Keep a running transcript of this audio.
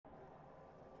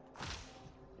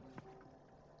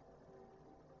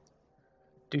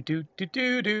All right,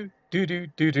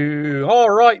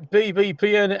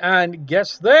 BBPN and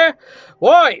guests there.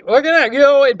 Right, we're going to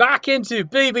go back into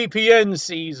BBPN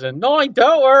Season 9.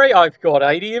 Don't worry, I've got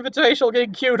 80 Invitational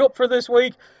getting queued up for this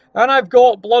week. And I've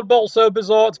got Blood Bowl So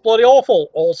Bizarre It's Bloody Awful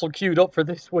also queued up for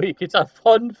this week. It's a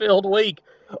fun-filled week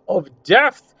of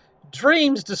death,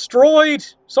 dreams destroyed,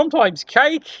 sometimes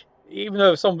cake, even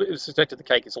though some people suspected the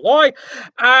cake is a lie.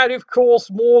 And, of course,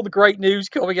 more of the great news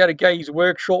coming out of Games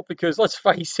Workshop because, let's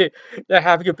face it, they're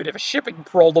having a bit of a shipping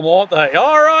problem, aren't they?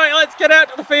 All right, let's get out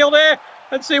to the field here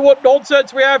and see what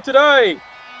nonsense we have today.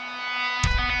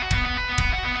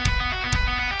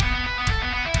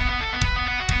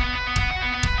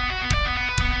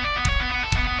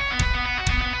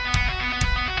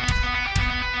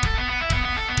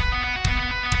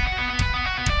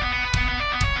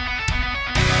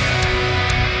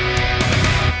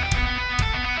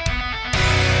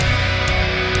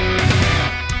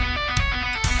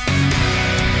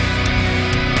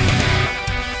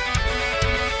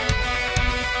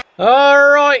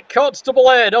 Alright,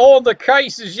 Constable Ed, on the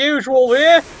case as usual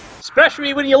here,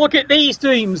 especially when you look at these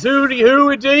teams, who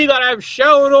indeed that have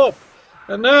shown up.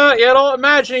 And you're not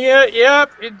imagining it, yep,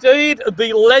 indeed,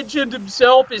 the legend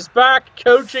himself is back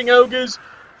coaching Ogres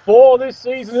for this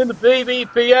season in the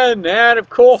BBPN. And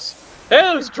of course,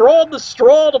 who's drawn the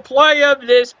straw to play him?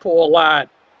 This poor lad.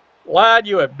 Lad,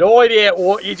 you have no idea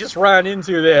what you just ran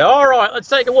into there. Alright, let's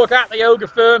take a look at the Ogre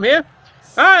firm here.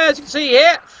 And as you can see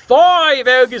here, 5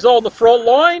 Ogres on the front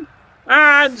line,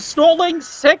 and Snorling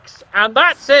 6, and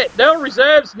that's it. No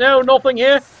reserves, no nothing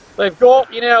here. They've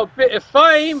got, you know, a bit of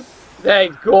fame.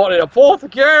 They've got an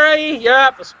apothecary.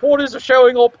 Yeah, the supporters are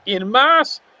showing up in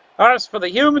mass. As for the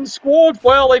human squad,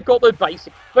 well, they've got the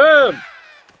basic firm.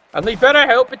 And they better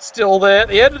hope it's still there at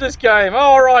the end of this game.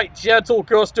 All right, gentle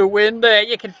gust of wind there.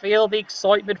 You can feel the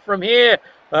excitement from here.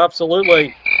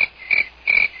 Absolutely.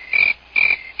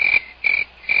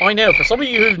 I know, for some of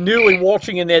you who's newly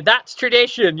watching in there, that's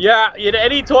tradition. Yeah, you know,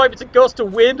 anytime it's a gust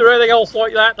of wind or anything else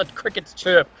like that, the crickets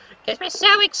chirp. Gets me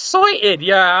so excited.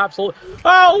 Yeah, absolutely.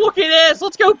 Oh, look at this.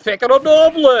 Let's go pick on a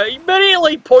Nobbler. He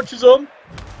immediately punches him.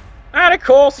 And, of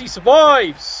course, he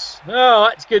survives. Oh,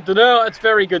 that's good to know. That's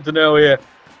very good to know here.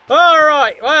 All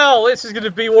right. Well, this is going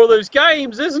to be one of those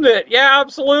games, isn't it? Yeah,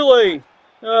 absolutely.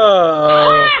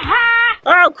 Oh,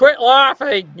 quit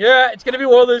laughing. Yeah, it's going to be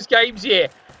one of those games here.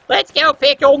 Let's go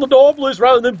pick on the Nobblers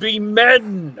rather than be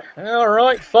men.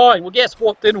 Alright, fine. Well, guess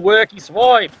what? Didn't work. He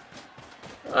survived.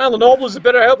 Well, the Nobblers had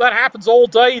better hope that happens all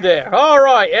day there.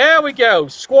 Alright, here we go.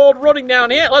 Squad running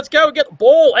down here. Let's go and get the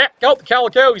ball. Got the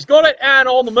Calico. He's got it and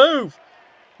on the move.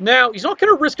 Now, he's not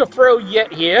going to risk a throw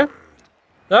yet here.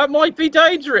 That might be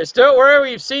dangerous. Don't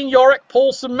worry, we've seen Yorick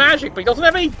pull some magic, but he doesn't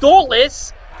have any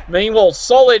Dauntless. Meanwhile,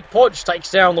 Solid Punch takes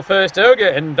down the first Ogre,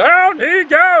 and down he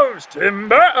goes!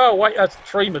 Timber! Oh, wait, that's the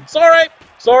Treeman. Sorry,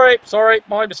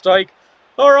 my mistake.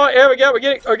 Alright, here we go. We're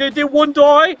going to do one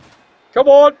die. Come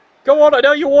on, I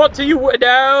know you want to.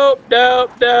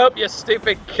 Nope, you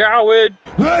stupid coward.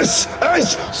 This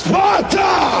is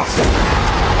Sparta!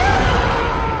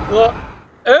 Look,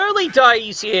 early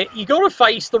days here, you got to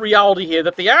face the reality here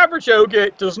that the average Ogre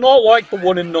does not like the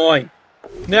 1 in 9.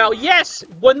 Now, yes,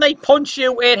 when they punch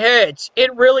you, it hurts.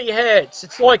 It really hurts.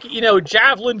 It's like, you know, a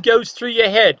javelin goes through your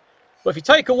head. But if you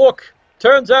take a look,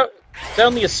 turns out it's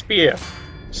only a spear.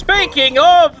 Speaking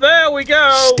of, there we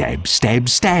go.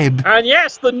 Stab. And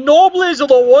yes, the Nobblers are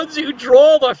the ones who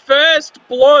draw the first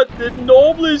blood. The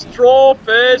Nobblers draw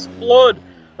first blood.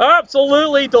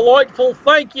 Absolutely delightful.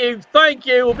 Thank you.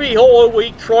 We'll be all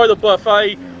week. Try the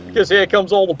buffet, because here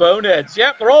comes all the boneheads.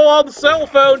 Yep, they're all on the cell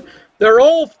phone. They're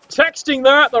all texting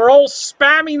that. They're all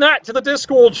spamming that to the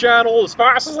Discord channel as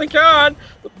fast as they can.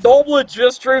 The Nobbler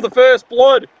just drew the first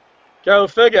blood. Go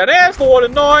figure. There's the 1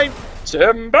 in 9.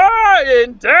 Timber,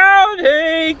 and down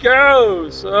he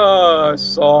goes. Oh,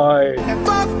 sigh.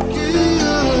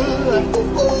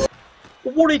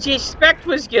 What did you expect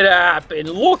was going to happen?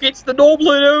 Look, it's the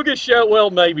Nobbler and Ogre show.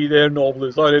 Well, maybe they're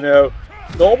Nobblers. I don't know.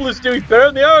 Nobblers do better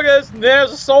than the Ogres. And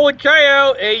there's a solid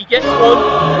KO. He gets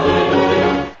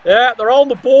one. Yeah, they're on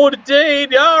the board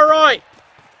indeed. All right.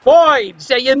 Fine.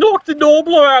 So you knocked the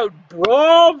Nobbler out.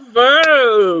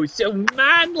 Bravo. So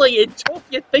manly and tough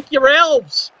you think you're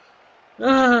elves.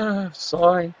 Ah,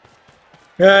 sigh.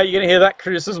 Yeah, you're going to hear that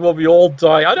criticism of me all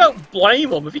day. I don't blame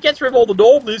them. If he gets rid of all the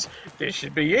Nobblers, this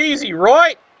should be easy,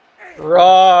 right?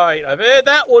 Right. I've heard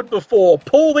that one before.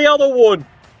 Pull the other one.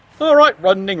 All right.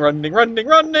 Running.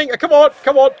 Come on.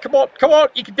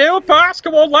 You can do a pass.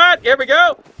 Come on, lad. Here we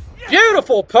go.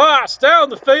 Beautiful pass down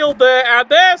the field there, and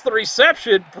there's the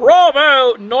reception.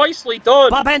 Bravo, nicely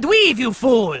done. Bob and weave, you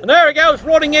fool! And there he goes,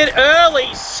 running in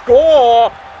early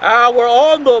score. We're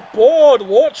on the board.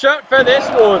 Watch out for this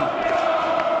one.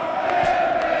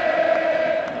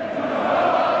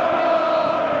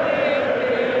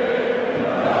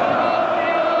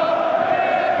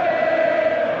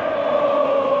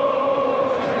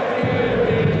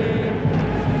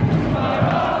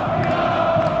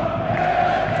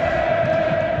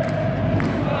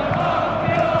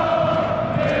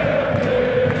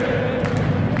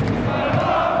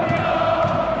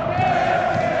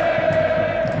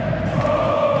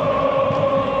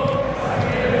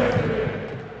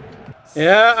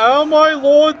 Yeah, oh my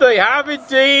lord, they have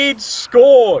indeed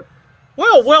scored.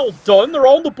 Well done. They're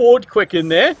on the board quick in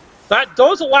there. That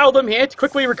does allow them here to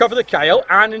quickly recover the KO,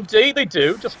 and indeed they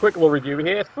do. Just a quick little review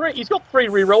here. He's got 3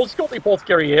 rerolls. He's got the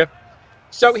apothecary here.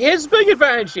 So his big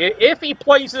advantage here, if he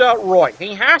plays it out right,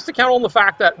 he has to count on the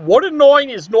fact that 1 and 9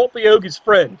 is not the Ogre's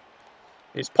friend.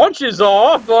 His punches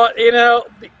are, but, you know,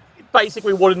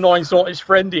 basically 1 and 9 is not his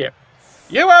friend here.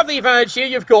 You have the advantage here.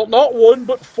 You've got not 1,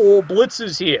 but 4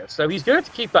 blitzers here. So he's going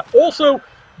to keep that. Also,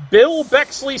 Bill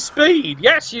Bexley speed.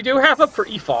 Yes, you do have a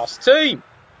pretty fast team.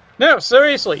 No,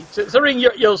 seriously. Considering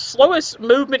your slowest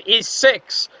movement is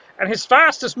 6, and his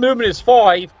fastest movement is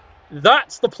 5,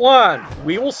 that's the plan.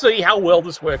 We will see how well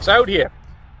this works out here.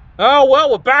 Oh,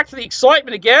 well, we're back to the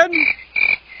excitement again.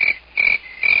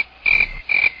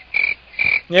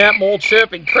 Yeah, more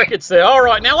chirping crickets there. All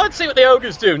right, now let's see what the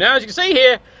Ogres do. Now, as you can see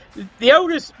here, the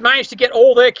Ogres managed to get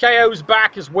all their KOs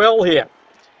back as well here.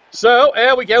 So,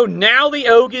 there we go. Now the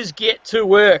Ogres get to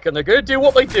work, and they're going to do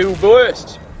what they do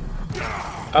worst.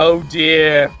 Oh,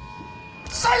 dear.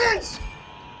 Silence!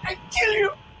 I kill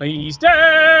you! He's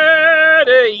dead!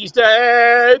 He's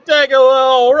dead! Take a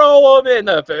little roll him in.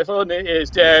 The first one is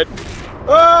dead.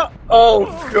 Oh,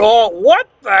 God. What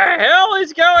the hell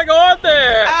is going on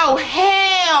there? Oh,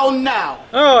 hell no!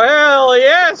 Oh, hell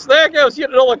yes. There goes yet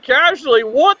another casualty.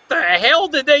 What the hell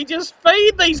did they just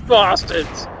feed these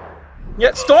bastards?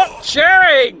 Yet stop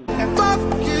cheering!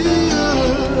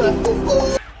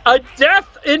 A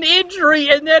death, an injury,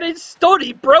 and then it's stunned.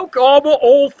 He broke armor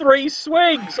all 3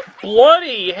 swings.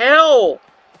 Bloody hell.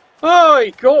 Oh,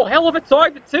 God. Hell of a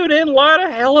time to tune in, ladder.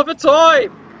 Hell of a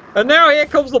time. And now here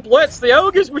comes the blitz. The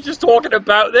Ogres were just talking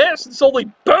about this, and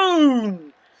suddenly,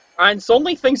 boom! And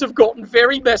suddenly things have gotten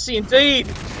very messy indeed.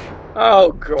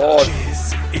 Oh, God.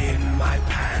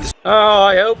 Oh,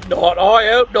 I hope not.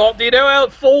 I hope not. Do you know how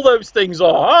full those things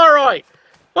are? All right.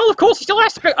 Well, of course, he still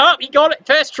has to pick up. He got it.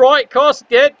 First try. Of course,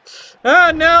 he did.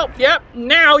 No. Yep.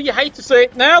 Now, you hate to see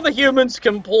it. Now the humans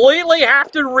completely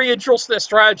have to readjust their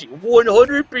strategy.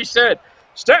 100%.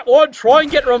 Step 1, try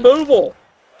and get removal.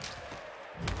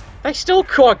 They still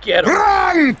can't get him.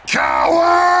 Run,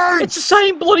 coward! It's the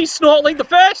same bloody Snortling the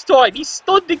first time. He's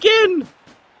stunned again.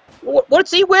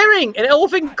 What's he wearing? An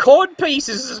elven cod piece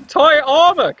is his entire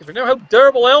armor, because we know how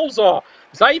durable elves are.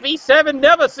 His AV7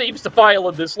 never seems to fail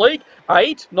in this league.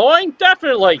 8, 9,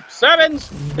 definitely.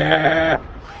 7s, nah.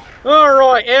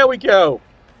 Alright, here we go.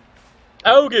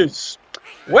 Ogres.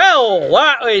 Well,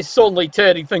 that is suddenly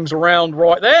turning things around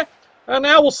right there. And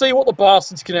now we'll see what the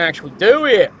bastards can actually do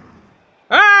here.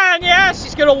 And yes,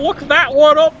 he's going to look that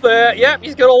one up there. Yep,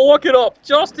 he's going to look it up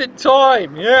just in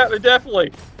time. Yeah,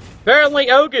 definitely. Apparently,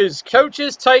 Ogres,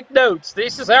 coaches take notes.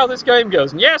 This is how this game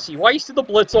goes. And yes, he wasted the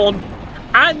blitz on.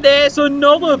 And there's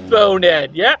another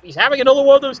bonehead. Yep, he's having another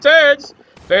one of those turns.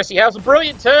 First he has a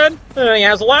brilliant turn, and then he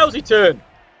has a lousy turn.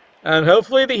 And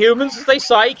hopefully the humans, as they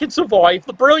say, can survive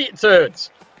the brilliant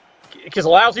turns. Because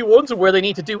lousy ones are where they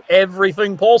need to do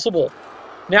everything possible.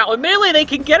 Now, admittedly, they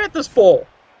can get at this ball.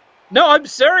 No, I'm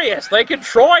serious. They can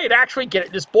try and actually get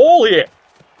at this ball here.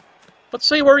 Let's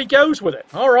see where he goes with it.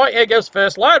 All right, here goes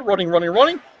first lad. Running.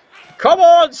 Come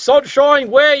on, Sunshine.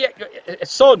 Where you...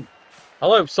 Sun.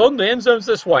 Hello, Sun. The end zone's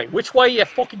this way. Which way are you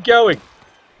fucking going?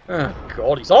 Oh,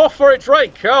 God. He's off for a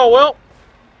drink. Oh, well.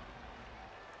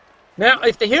 Now,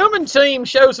 if the human team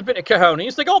shows a bit of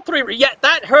cojones, they got 3... Yeah,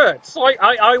 that hurts.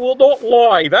 I will not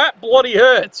lie. That bloody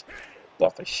hurts. But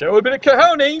if they show a bit of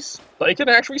cojones, they can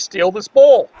actually steal this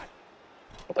ball.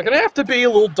 But they're going to have to be a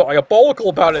little diabolical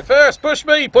about it. First, push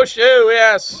me, push you,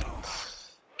 yes.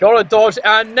 Gotta dodge,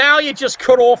 and now you just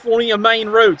cut off one of your main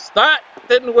routes. That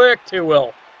didn't work too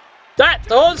well. That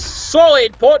does.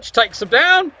 Solid punch, takes him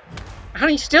down. And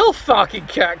he still fucking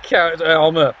can't count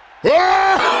armor. Remember,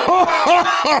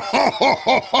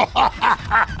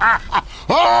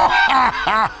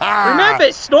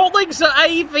 Snortlings are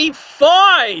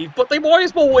AV5, but they might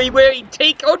as well wear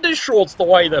take undershorts the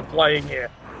way they're playing here.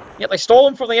 Yet they stole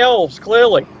them from the elves,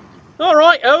 clearly.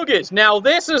 Alright, Ogres. Now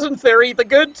this is in theory the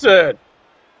good turn.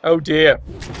 Oh dear.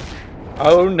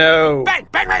 Oh no. Bang,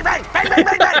 bang, bang, bang, bang, bang,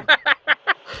 bang, bang.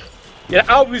 Yeah,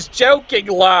 I was joking,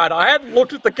 lad. I hadn't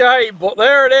looked at the game, but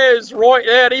there it is, right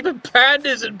there. And even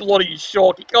Panda's in bloody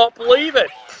shock. He can't believe it.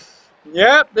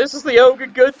 Yep, this is the Ogre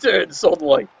good turn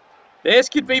suddenly. This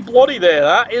could be bloody there.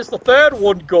 That is the third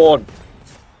one gone.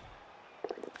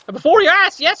 And before he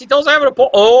asks, yes, he does have it.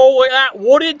 Oh, look at that.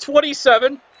 1 in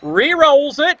 27.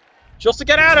 Re-rolls it just to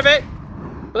get out of it.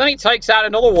 But then he takes out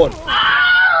another one.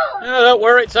 Oh, don't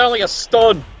worry, it's only a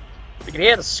stun. You can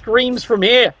hear the screams from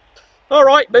here.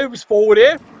 Alright, moves forward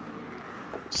here.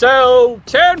 So,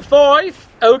 turn 5,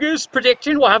 Ogre's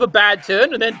prediction will have a bad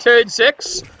turn, and then turn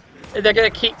 6, they're going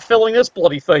to keep filling this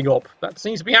bloody thing up. That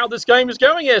seems to be how this game is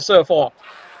going here so far.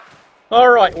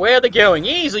 Alright, where are they going?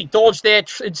 Easy dodge there,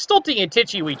 stunting and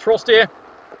Titchy we trust here.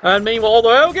 And meanwhile, the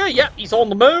Ogre, yep, he's on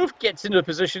the move, gets into a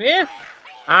position here.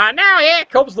 And now here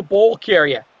comes the ball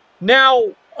carrier. Now,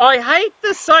 I hate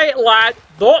to say it, lad,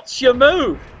 that's your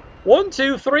move. 1,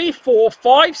 2, 3, 4,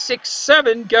 5, 6,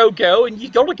 7, go, and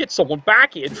you've got to get someone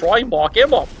back here and try and mark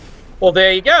him up. Well,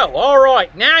 there you go.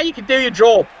 Alright, now you can do your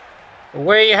job.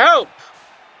 We hope.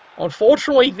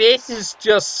 Unfortunately, this is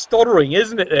just stuttering,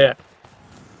 isn't it there?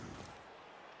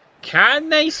 Can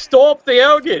they stop the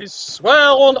Ogres?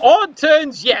 Well, on odd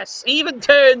turns, yes. Even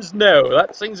turns, no.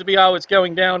 That seems to be how it's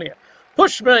going down here.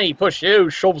 Push me, push you,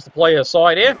 shoves the player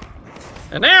aside here.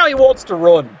 And now he wants to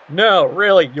run. No,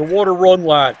 really, you want to run,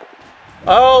 lad.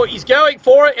 Oh, he's going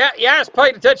for it. Yeah, he has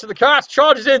paid attention to the cast.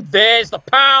 Charges in. There's the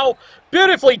pow.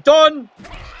 Beautifully done.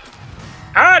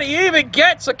 And he even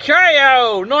gets a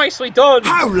KO. Nicely done.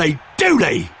 Holy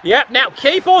dooly! Yep, now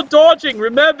keep on dodging.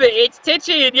 Remember, it's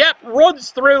Titchy, and yep,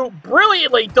 runs through.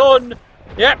 Brilliantly done.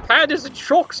 Yep, Panda's in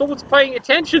shock. Someone's paying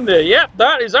attention there. Yep,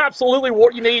 that is absolutely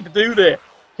what you need to do there.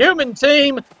 Human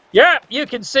team. Yep, you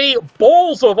can see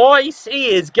balls of ice. He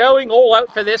is going all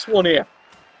out for this one here.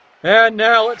 And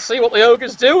now let's see what the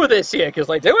Ogres do with this here, because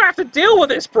they do have to deal with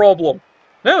this problem.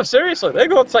 No, seriously, they're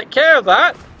going to take care of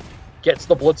that. Gets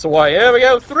the blitz away. Here we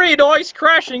go. 3 dice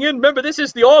crashing in. Remember, this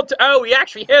is the odd... Oh, he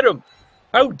actually hit him.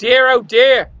 Oh, dear, oh,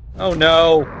 dear. Oh,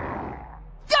 no.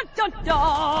 Dun, dun,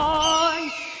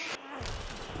 dun.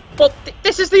 But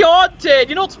this is the odd turn.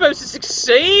 You're not supposed to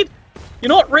succeed. You're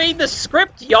not reading the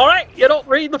script, alright? You're not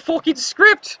reading the fucking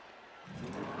script.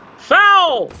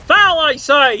 Foul! Foul, I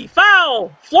say!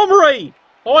 Foul! Flummery!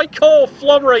 I call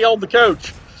flummery on the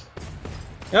coach.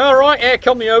 Alright, here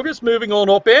come the Ogres, moving on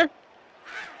up here.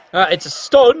 It's a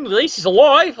stun, at least he's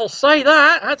alive, I'll say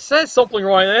that. That says something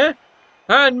right there.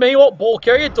 And meanwhile, ball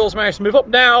carrier does manage to move up.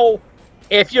 Now,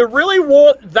 if you really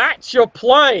want, that's your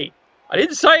play. I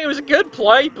didn't say it was a good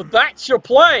play, but that's your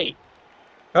play.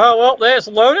 Oh, well, there's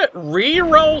Loner.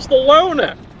 Re-rolls the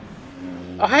Loner.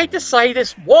 I hate to say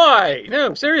this. Why?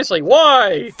 No, seriously,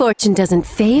 why? Fortune doesn't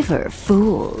favor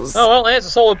fools. Oh, well, there's a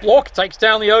solid block. Takes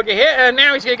down the Ogre here. And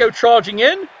now he's going to go charging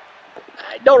in.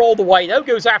 Not all the way, though.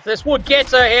 Goes after this one.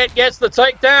 Gets a hit. Gets the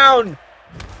takedown.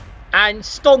 And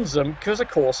stuns him. Because, of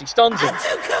course, he stuns him.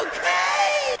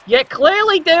 You're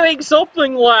clearly doing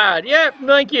something, lad. Yep,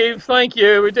 thank you. Thank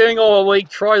you. We're doing all week.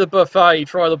 Try the buffet.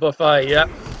 Try the buffet. Yep.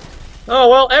 Oh,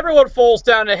 well, everyone falls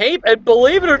down a heap, and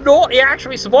believe it or not, he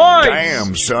actually survived.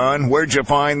 Damn, son, where'd you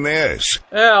find this?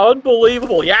 Yeah,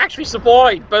 unbelievable. He actually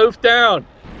survived, both down.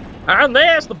 And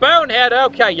there's the bonehead.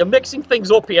 Okay, you're mixing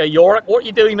things up here, Yorick. What are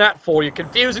you doing that for? You're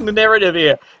confusing the narrative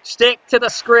here. Stick to the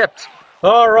script.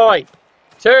 All right,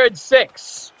 turn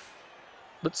 6.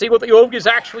 Let's see what the Ogres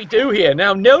actually do here.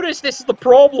 Now, notice this is the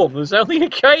problem. There's only a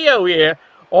KO here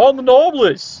on the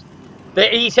Noblers.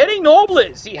 He's hitting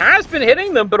Noblers. He has been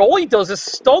hitting them, but all he does is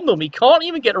stun them. He can't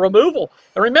even get a removal.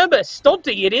 And remember,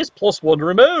 stunting, it is +1 to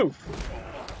remove.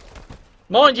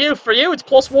 Mind you, for you, it's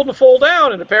 +1 to fall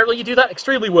down, and apparently you do that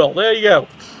extremely well. There you go.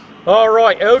 All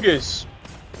right, Ogres.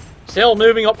 Still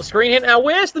moving up the screen here. Now,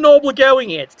 where's the Nobler going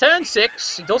here? It's turn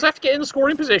 6. He does have to get in the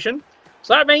scoring position.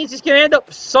 So that means he's going to end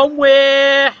up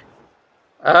somewhere...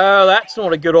 Oh, that's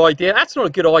not a good idea. That's not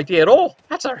a good idea at all.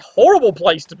 That's a horrible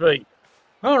place to be.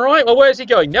 All right, well, where's he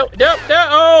going? No, no, no.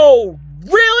 Oh,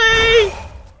 really?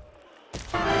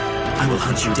 I will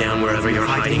hunt you down wherever you're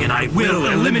hiding, and I will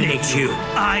eliminate you.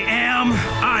 I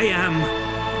am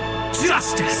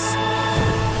justice.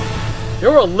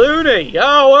 You're a loony.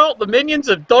 Oh, well, the minions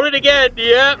have done it again.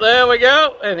 Yep, there we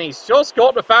go. And he's just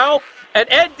got the foul. And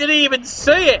Ed didn't even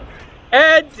see it.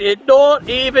 Ed did not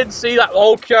even see that.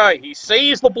 Okay, he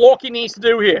sees the block he needs to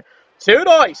do here. 2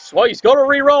 dice. Well, he's got to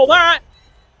re-roll that.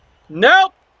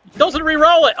 Nope, doesn't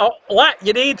re-roll it. Oh,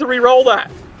 you need to re-roll that.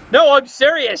 No, I'm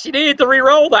serious. You need to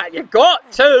re-roll that. You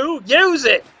got to use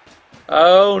it.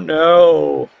 Oh,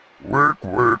 no. Work,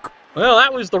 work. Well,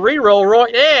 that was the reroll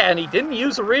right there, and he didn't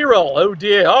use the reroll. Oh,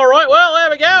 dear. All right, well, there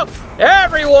we go.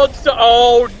 Everyone's...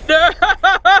 Oh, no!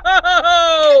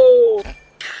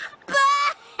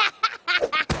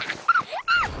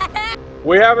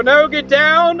 We have an ogre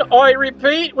down. I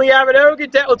repeat, we have an ogre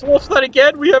down. Let's watch that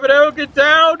again. We have an ogre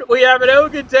down. We have an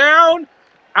ogre down.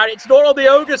 And it's not on the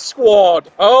ogre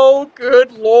squad. Oh,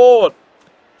 good lord.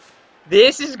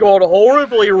 This has gone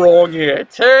horribly wrong here.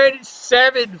 Turn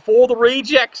 7 for the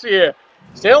rejects here.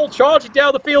 Still charging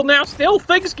down the field now. Still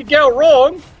things could go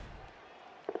wrong.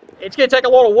 It's going to take a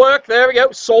lot of work. There we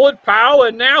go. Solid power.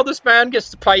 And now this man gets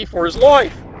to pay for his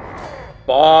life.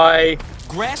 Bye.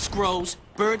 Grass grows,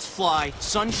 birds fly,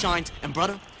 sun shines, and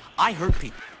brother, I hurt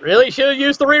people. Really should have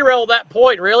used the reroll at that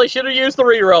point. Really should have used the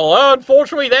reroll. Oh,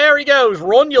 unfortunately, there he goes.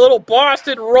 Run, you little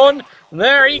bastard, run. And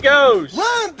there he goes.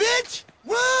 Run, bitch!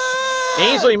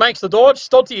 Run! Easily makes the dodge.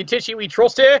 Stunty and Tishy we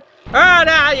trust here. Ah,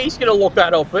 nah, he's going to look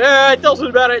that up. It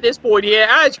doesn't matter at this point here.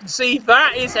 As you can see,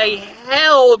 that is a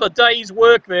hell of a day's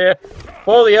work there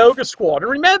for the Ogre squad.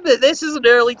 And remember, this is an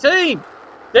early team.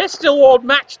 They're still on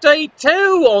match day 2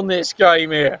 on this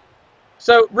game here.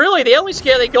 So, really, the only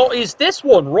skill they got is this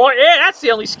one right here. That's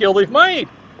the only skill they've made.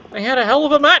 They had a hell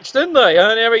of a match, didn't they?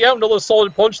 And there we go, another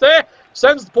solid punch there.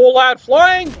 Sends the poor lad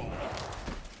flying.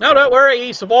 Now, don't worry,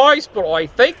 he survives, but I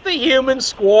think the human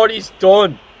squad is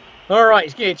done. Alright,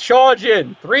 he's going to charge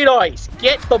in. 3 dice.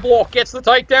 Gets the block, gets the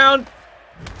takedown.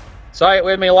 Say it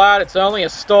with me, lad. It's only a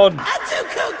stun. I do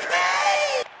cocaine!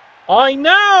 I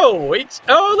know! It's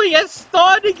only a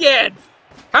stun again!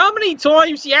 How many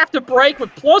times do you have to break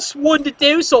with +1 to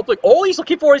do something? All he's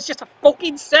looking for is just a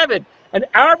fucking 7. An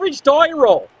average die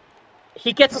roll.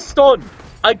 He gets a stun.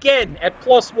 Again, at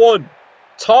 +1.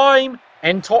 Time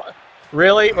and time.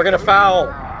 Really? We're going to foul.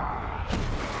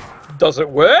 Does it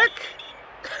work?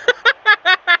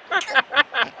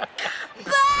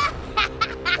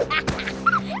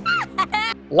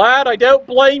 Lad, I don't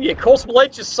blame you.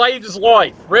 Cosmolet just saved his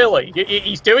life. Really.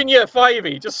 He's doing you a favour.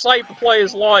 He just saved the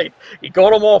player's life. He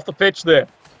got him off the pitch there.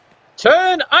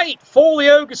 Turn 8 for the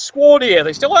Ogre squad here.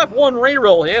 They still have 1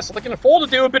 reroll here, so they can afford to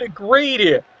do a bit of greed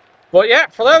here. But yeah,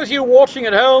 for those of you watching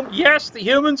at home, yes, the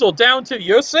humans are down to,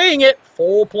 you're seeing it,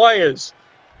 4 players.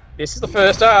 This is the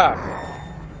first half.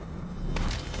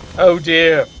 Oh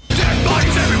dear. Dead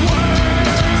bodies everywhere!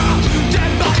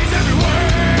 Dead bodies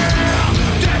everywhere!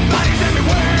 Dead bodies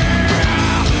everywhere!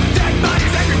 Dead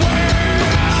bodies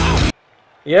everywhere!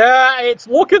 Yeah, it's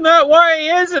looking that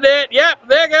way, isn't it? Yep,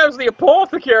 there goes the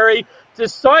apothecary to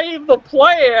save the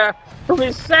player from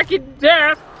his second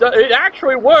death. It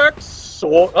actually works,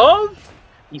 sort of.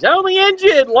 He's only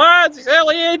injured, lads. He's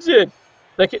only injured.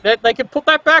 They can put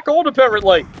that back on,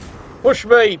 apparently. Push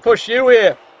me, push you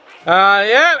here.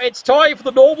 Yeah, it's time for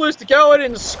the Noblers to go in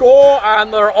and score,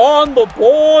 and they're on the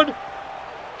board.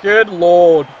 Good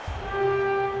lord.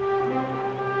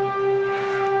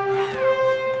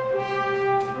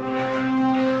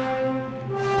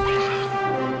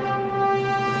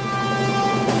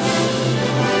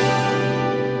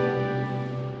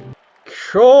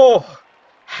 Sure.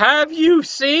 Have you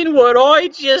seen what I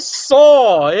just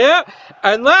saw? Yeah?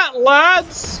 And that,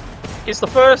 lads, is the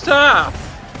first half.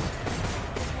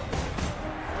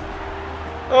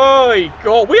 Oh,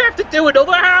 God. We have to do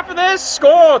another half of this.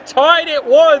 Score. Tied at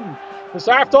 1. This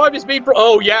halftime has been...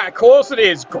 Oh, yeah, of course it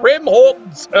is. Grim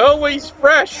Hortons. Always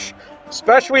fresh.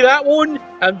 Especially that one,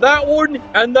 and that one,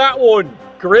 and that one.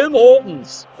 Grim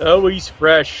Hortons. Always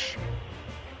fresh.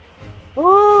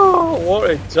 Oh, what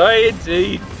a day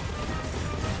indeed.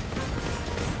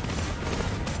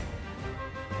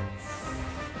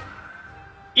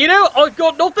 You know, I've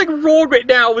got nothing wrong right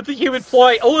now with the human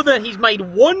play other than he's made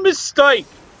 1 mistake.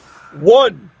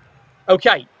 1.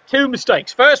 Okay, 2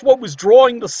 mistakes. First one was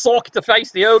drawing the sock to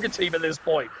face the Ogre team at this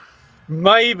point.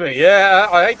 Maybe, yeah,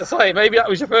 I hate to say it, maybe that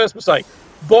was your first mistake.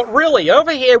 But really,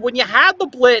 over here, when you had the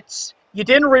blitz, you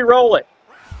didn't re-roll it.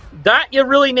 That you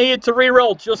really needed to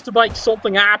re-roll just to make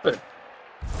something happen.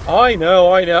 I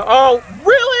know. Oh,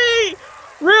 really?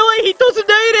 Really? He doesn't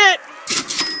need it!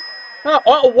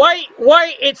 Oh, wait,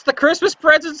 it's the Christmas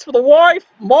presents for the wife.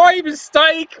 My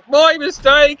mistake.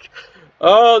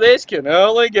 Oh, this can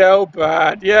only go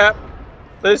bad. Yep.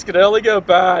 This can only go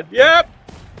bad. Yep.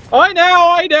 I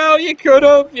know, you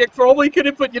probably could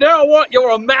have, but you know what?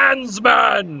 You're a man's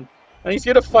man. And he's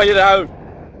going to fight it out.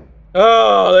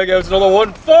 Oh, there goes another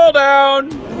one. Fall down.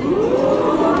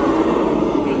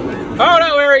 Oh,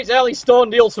 no worries. Ellie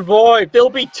stunned. He'll survive. They'll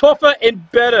be tougher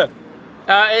and better.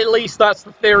 At least that's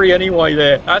the theory anyway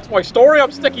there. That's my story.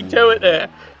 I'm sticking to it there.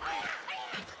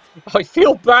 I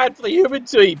feel bad for the human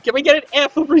team. Can we get an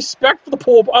F of respect for the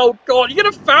poor... Oh, God, you're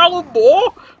going to foul him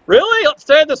more? Really? Let's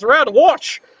turn this around and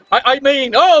watch. I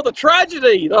mean, oh, the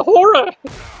tragedy, the horror.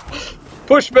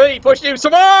 Push me, push you,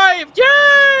 survive!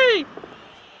 Yay!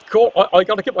 Cool, I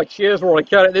got to get my cheers where I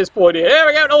can at this point here. There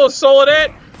we go, another solid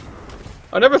hit.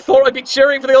 I never thought I'd be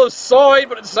cheering for the other side,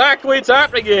 but exactly it's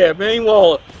happening here.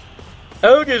 Meanwhile,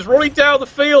 Ogres running down the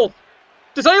field.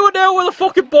 Does anyone know where the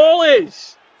fucking ball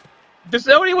is? Does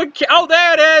anyone... Oh,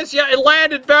 there it is! Yeah, it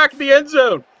landed back in the end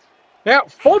zone. Now,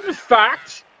 fun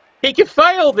fact, he can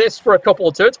fail this for a couple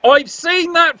of turns. I've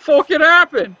seen that fucking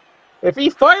happen. If he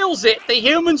fails it, the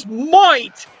humans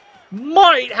might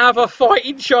have a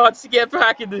fighting chance to get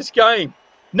back in this game.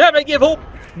 Never give up,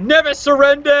 never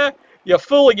surrender. You're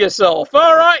fooling yourself.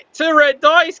 Alright, 2 red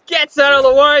dice, gets out of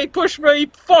the way, push me,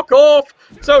 fuck off.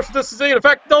 Social distancing, in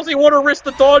fact, does he want to risk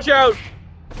the dodge out?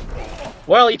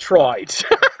 Well, he tried.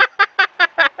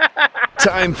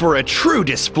 Time for a true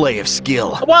display of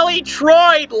skill. Well, he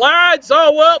tried, lads.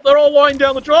 Oh, well, they're all lying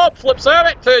down the drop. Flips out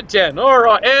it, turn 10.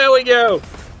 Alright, here we go.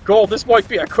 God, this might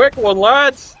be a quick one,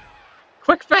 lads.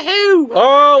 Quick for who?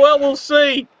 Oh, well, we'll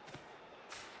see.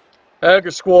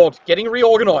 Ogre squad, getting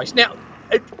reorganised. Now,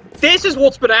 this is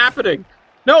what's been happening.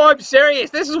 No, I'm serious.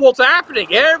 This is what's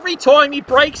happening. Every time he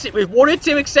breaks it, with 1 or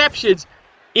 2 exceptions,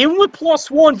 even with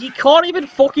 +1, he can't even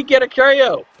fucking get a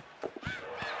KO.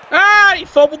 Ah, he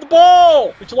fumbled the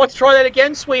ball. Would you like to try that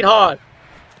again, sweetheart?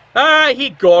 Ah,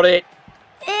 he got it.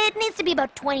 It needs to be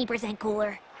about 20%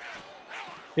 cooler.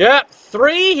 Yep,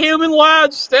 3 human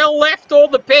lads still left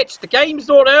on the pitch. The game's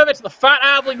not over till the fat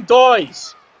halfling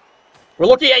dies. We're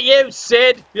looking at you,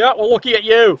 Sid. Yeah, we're looking at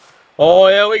you. Oh,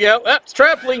 here we go. It's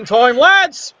trampoline time,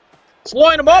 lads. Let's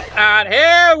line them up, and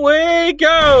here we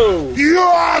go. You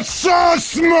are so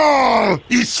small!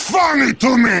 It's funny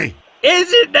to me!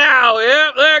 Is it now?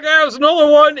 Yep, there goes another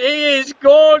one. He is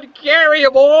gone. Carry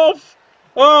him off.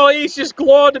 Oh, he's just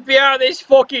glad to be out of this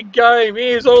fucking game. He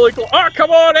is only glad. Oh, come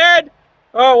on, Ed.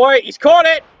 Oh, wait, he's caught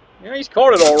it. Yeah, he's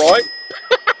caught it all right.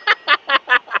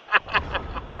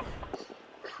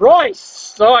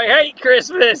 Christ, I hate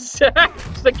Christmas.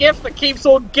 It's the gift that keeps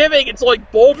on giving. It's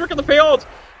like Baldric in the fields.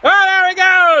 Oh, there he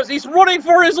goes. He's running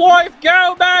for his life.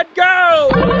 Go, man, go.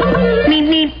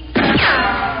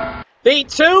 The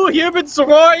 2 human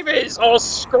survivors are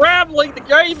scrambling. The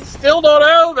game's still not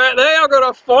over. They are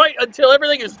going to fight until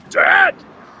everything is dead.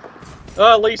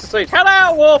 Lisa says,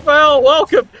 hello, Wolfell.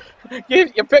 Welcome. You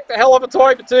picked the hell of a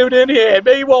time to tune in here.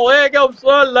 Meanwhile, here comes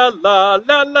la la la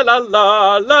la la la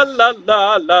la la la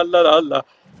la la la la.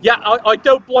 Yeah, I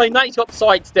don't blame that. He's got the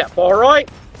sidestep, alright?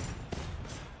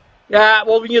 Yeah,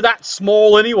 well, when you're that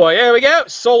small anyway. Here we go.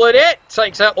 Solid hit.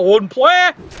 Takes out the 1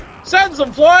 player. Sends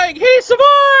them flying. He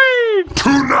survived!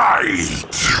 Tonight,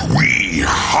 we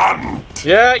hunt!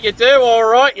 Yeah, you do,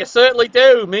 alright. You certainly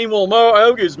do. Meanwhile, more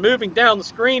ogres moving down the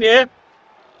screen here.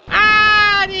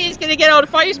 And he's going to get on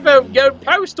Facebook and go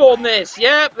post on this.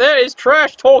 Yep, there is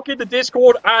trash talk in the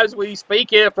Discord as we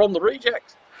speak here from the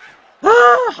rejects.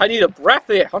 I need a breath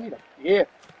here. I need a beer.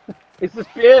 Is this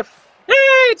beer? Hey,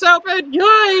 it's open!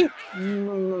 Yay!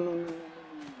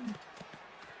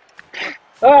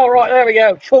 Alright, there we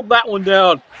go. Chug that one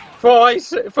down. For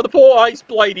the poor Ice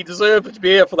Blade, he deserved to be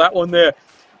here for that one there.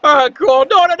 Oh, God,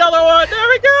 not another one! There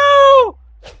we go!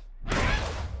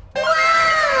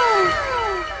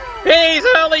 He's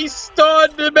only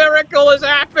stunned. A miracle has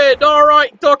happened. All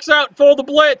right, ducks out for the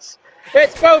blitz.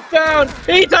 It's both down.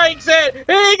 He takes it.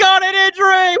 He got an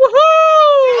injury.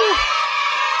 Woohoo!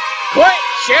 Quit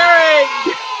cheering.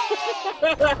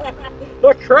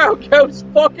 The crowd goes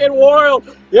fucking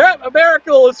wild. Yep, a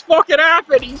miracle has fucking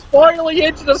happened. He's finally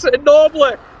into the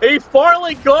Noble. He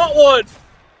finally got one.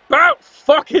 About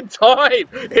fucking time.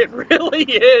 It really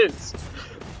is.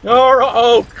 Alright,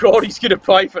 oh God, he's going to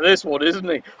pay for this one, isn't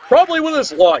he? Probably with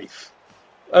his life.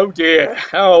 Oh dear,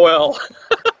 oh well.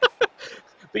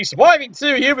 The surviving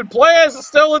 2 human players are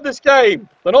still in this game.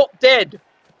 They're not dead.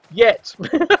 Yet.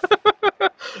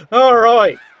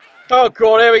 Alright. Oh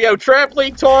God, here we go.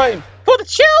 Trampoline time for the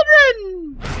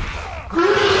children!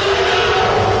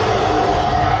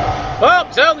 Well,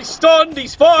 he's only stunned,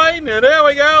 he's fine, and there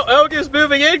we go. Ogre's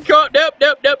moving in, caught,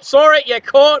 nope, sorry, you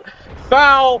caught.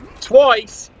 Foul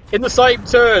twice in the same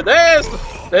turn. There's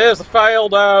the fail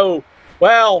now.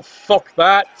 Well, fuck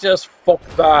that. Just fuck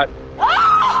that.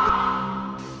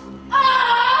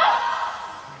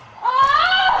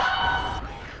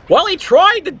 Well, he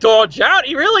tried to dodge out.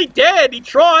 He really did. He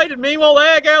tried, and meanwhile,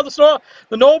 there go the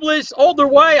Noblers on their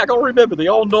way. I gotta remember, the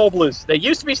old Noblers. They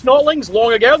used to be Snotlings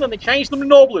long ago, then they changed them to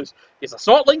Noblers. Because the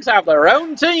Snotlings have their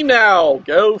own team now.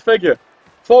 Go figure.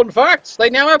 fun fact, they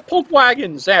now have pump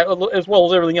wagons as well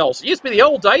as everything else. It used to be the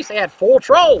old days, they had 4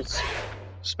 trolls.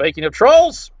 Speaking of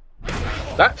trolls,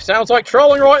 that sounds like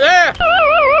trolling right there.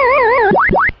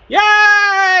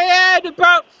 Yeah,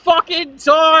 about fucking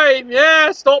time.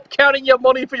 Yeah, stop counting your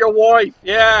money for your wife.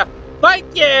 Yeah,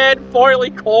 thank you, and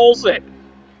finally calls it.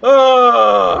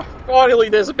 Finally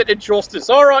there's a bit of justice.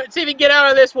 Alright, let's see if we can get out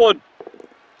of this one.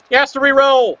 He has to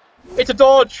re-roll. It's a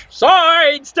dodge.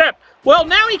 Sidestep. Well,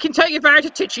 now he can take advantage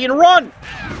of Tzeentch and run.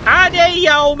 And he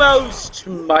almost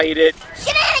made it.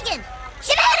 Shenanigans!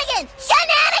 Shenanigans!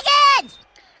 Shenanigans!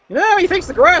 You know, he thinks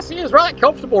the grass is right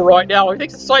comfortable right now. He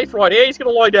thinks it's safe right here. He's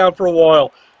going to lie down for a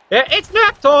while. Yeah, it's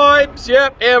nap times.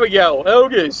 Yep, here we go.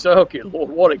 Ogres. Oh, good lord,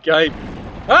 what a game.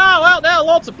 Oh, well, there are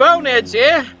lots of boneheads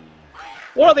here.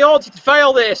 What are the odds you can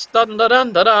fail this? Dun da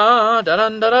dun da da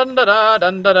dun da dun da da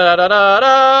dun da da da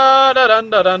da dun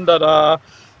da dun da da.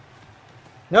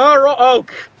 No,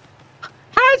 Oak.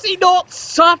 Has he not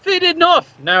suffered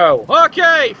enough? No.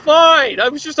 Okay, fine. I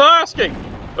was just asking.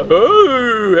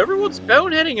 Oh, everyone's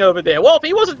boneheading over there. Well, if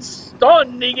he wasn't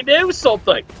stunned, he could do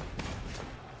something.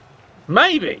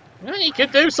 Maybe. He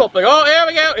could do something. Oh, here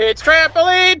we go. It's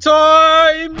trampoline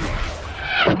time.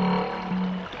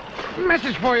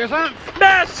 Message for you, sir.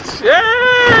 Nest!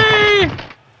 Yay!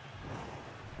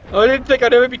 I didn't think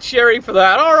I'd ever be cheering for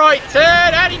that. Alright,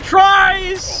 Ted, and he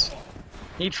tries!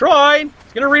 He tried.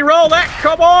 He's gonna re-roll that.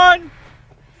 Come on!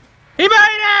 He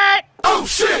made it! Oh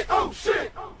shit! Oh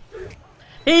shit! Oh shit!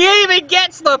 He even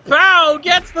gets the pow,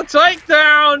 gets the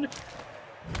takedown!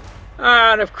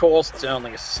 And of course, it's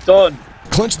only a stun.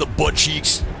 Clench the butt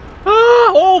cheeks.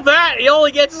 Ah, all that, he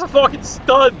only gets a fucking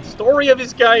stun. Story of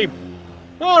his game.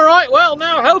 Alright, well,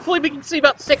 now hopefully we can see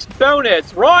about 6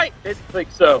 boneheads, right? Didn't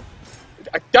think so.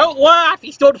 Don't laugh,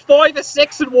 he's done 5 or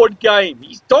 6 in one game.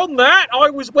 He's done that, I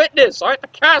was witness. I had to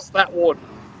cast that one.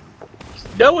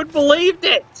 No one believed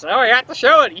it, so I had to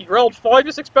show it. He rolled 5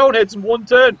 or 6 boneheads in one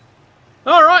turn.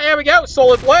 Alright, here we go,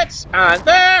 solid blitz, and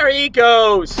there he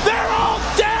goes. They're all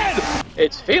dead!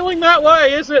 It's feeling that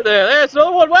way, isn't it there? There's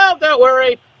another one, well, don't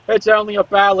worry. It's only a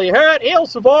badly hurt. He'll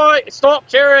survive. Stop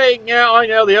cheering. Yeah, I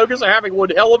know. The Ogres are having one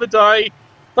hell of a day.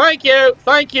 Thank you.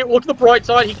 Thank you. Look at the bright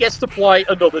side. He gets to play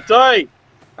another day.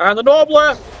 And the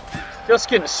Nobbler just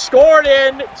going to score it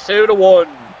in 2-1.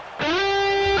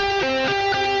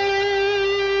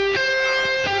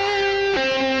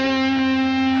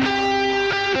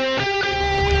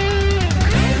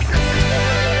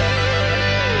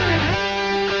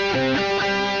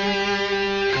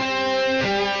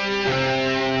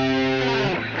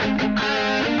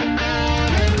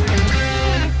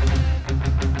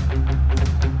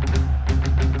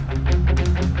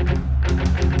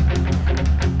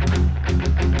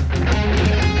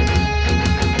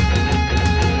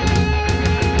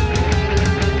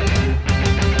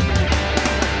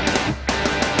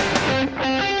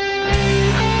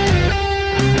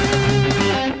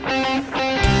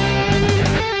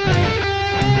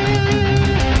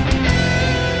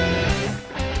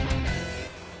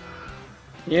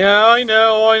 Yeah, I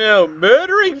know.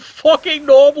 Murdering fucking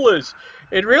Nobblers.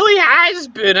 It really has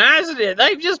been, hasn't it?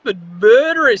 They've just been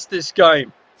murderous this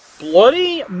game.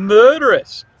 Bloody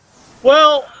murderous.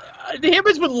 Well, the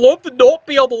Himmers would love to not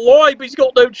be on the line, but he's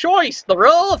got no choice. The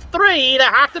rule of 3,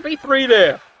 there have to be 3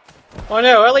 there. I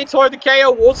know, early time the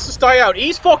KO wants to stay out.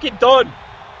 He's fucking done.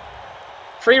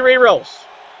 3 rerolls.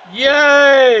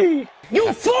 Yay!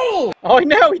 You fool! I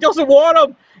know, he doesn't want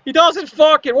them. He doesn't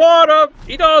fucking want him!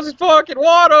 He doesn't fucking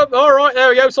want him! Alright, there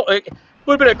we go. So, it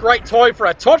would have been a great time for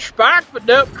a touchback, but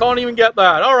nope, can't even get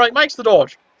that. Alright, makes the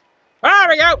dodge. There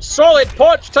we go. Solid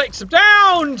punch, takes him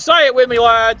down! Say it with me,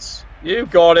 lads. You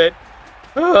got it.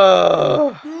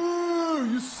 You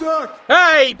suck!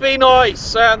 Hey, be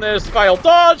nice. And there's the failed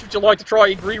dodge. Would you like to try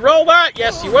and re-roll that?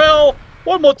 Yes, you will.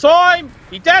 One more time.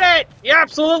 He did it! He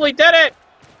absolutely did it!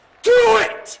 Do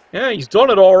it! Yeah, he's done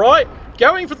it alright.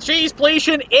 Going for the cheese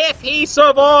pleation if he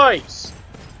survives.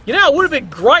 You know, it would have been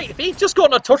great if he'd just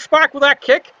gotten a touchback with that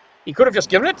kick. He could have just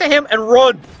given it to him and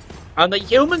run. And the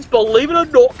humans, believe it or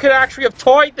not, could actually have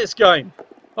tied this game.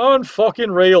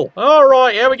 Unfucking real.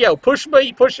 Alright, here we go. Push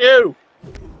me, push you.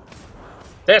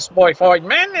 This boy fine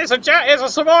man is a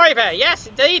survivor. Yes,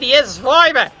 indeed, he is a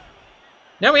survivor.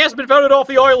 No, he hasn't been voted off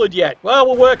the island yet. Well,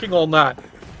 we're working on that.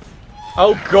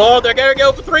 Oh god, they're going to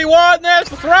go for 3-1. There's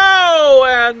the throw,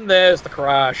 and there's the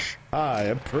crash. I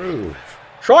approve.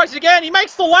 Tries it again. He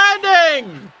makes the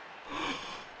landing.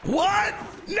 What?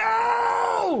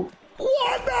 No!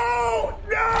 What? No!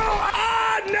 No!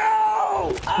 Ah,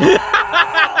 no!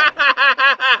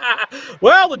 Ah!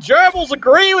 Well, the gerbils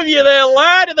agree with you there,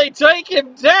 lad, and they take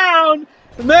him down.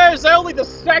 And there's only the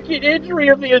second injury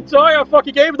of the entire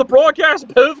fucking game of the broadcast.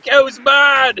 Booth goes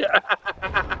mad.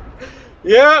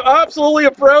 Yeah, absolutely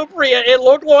appropriate. It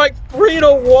looked like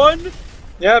 3-1.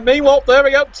 Yeah, meanwhile, there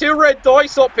we go. 2 red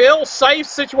dice uphill. Safe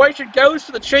situation goes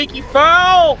for the cheeky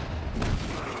foul.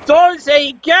 Does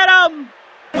he get him?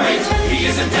 Wait, he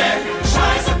isn't dead.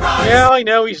 Shy surprise. Yeah, I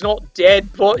know he's not dead,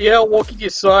 but yeah, what can you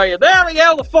say? There we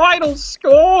go, the final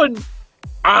score.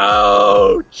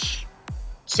 Ouch.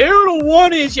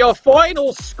 2-1 is your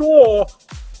final score,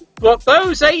 but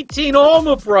those 18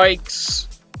 armor breaks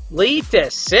lead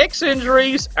to 6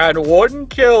 injuries and 1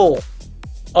 kill.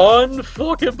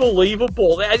 Unfucking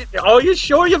believable. Are you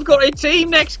sure you've got a team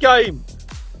next game?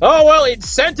 Oh well,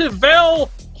 Incentiveville,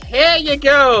 here you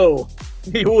go.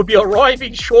 He will be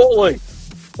arriving shortly.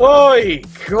 Oh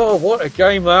God, what a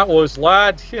game that was,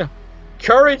 lad. Yeah.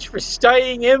 Courage for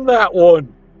staying in that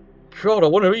one. God, I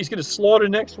wonder who he's going to slaughter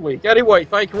next week. Anyway,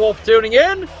 thank you all for tuning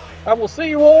in, and we'll see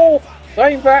you all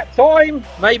same bat time,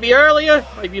 maybe earlier,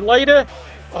 maybe later.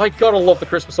 I gotta love the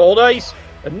Christmas holidays.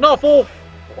 And Nuffle,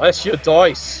 bless your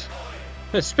dice.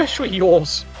 Especially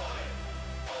yours.